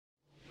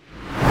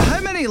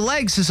many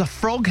legs does a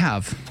frog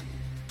have?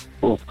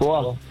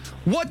 4.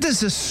 What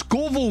does the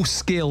Scoville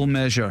scale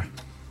measure?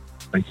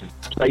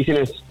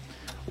 Spiciness.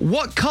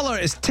 What colour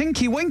is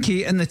Tinky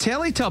Winky in the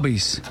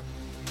Teletubbies?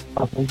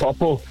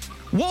 Purple.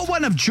 What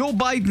one of Joe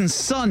Biden's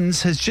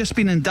sons has just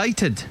been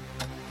indicted?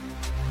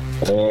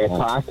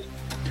 Pass.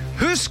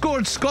 Who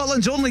scored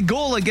Scotland's only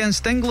goal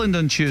against England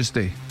on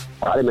Tuesday?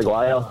 Harry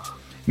Maguire.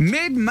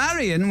 Maid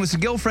Marian was the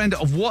girlfriend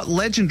of what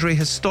legendary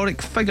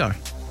historic figure?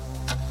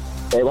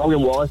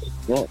 William Wallace.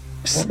 Yeah.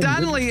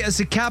 Stanley is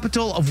the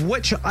capital of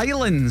which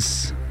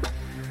islands?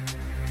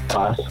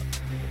 Pass.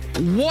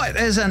 What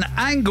is an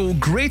angle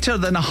greater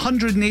than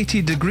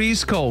 180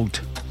 degrees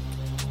called?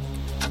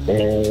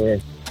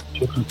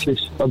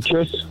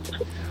 Obtuse.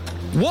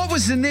 What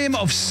was the name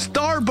of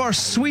Starburst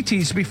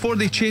Sweeties before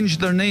they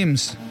changed their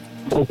names?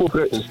 Cocoa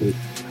Fruits.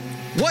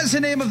 What's the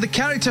name of the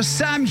character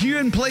Sam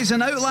Heughan plays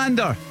in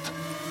Outlander?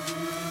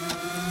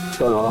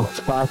 Don't know.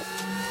 Pass.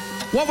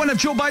 What one of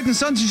Joe Biden's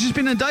sons has just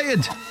been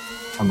indicted?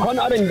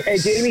 Hunter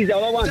and Jamie's the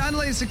other one.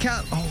 Stanley is the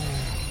cat. Oh.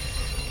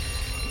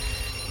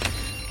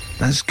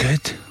 That's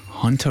good.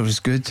 Hunter was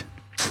good.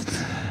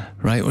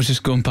 Right, we're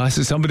just going past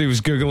it. Somebody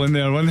was Googling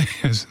there, wasn't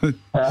they?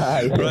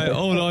 Right,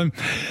 hold on.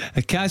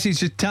 Cassie's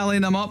just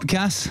tallying them up,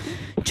 Cass.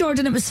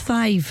 Jordan, it was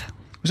 5.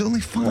 Was it only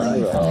 5?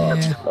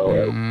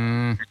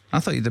 I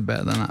thought you did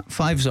better than that.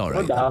 5's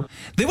alright.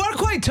 They were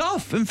quite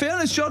tough. In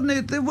fairness,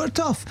 Jordan, they were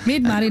tough.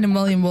 Maid Marian and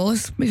William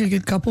Wallace make a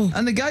good couple.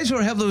 And the guys who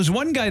were here, there was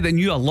one guy that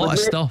knew a lot of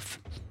stuff.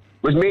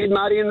 Was Maid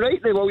Marian right?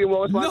 The William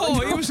Wallace one? No,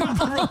 he was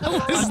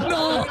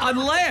no,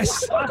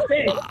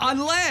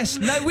 unless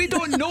now we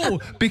don't know,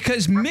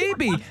 because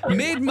maybe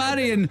Maid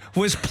Marian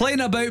was playing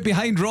about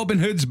behind Robin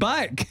Hood's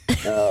back.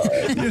 You know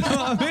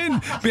what I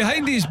mean?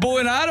 Behind his bow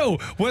and arrow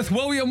with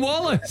William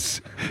Wallace.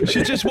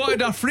 She just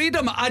wanted her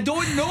freedom. I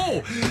don't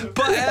know,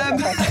 but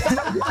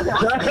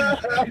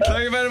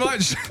thank you very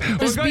much.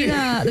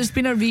 There's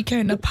been a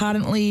recount.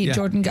 Apparently,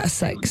 Jordan got a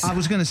 6. I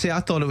was going to say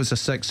I thought it was a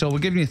 6, so we're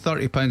giving you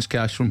 £30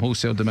 cash from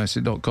wholesaledomestic.com.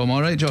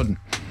 All right, Jordan.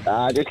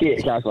 Just keep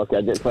it cash for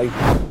kids. It's fine.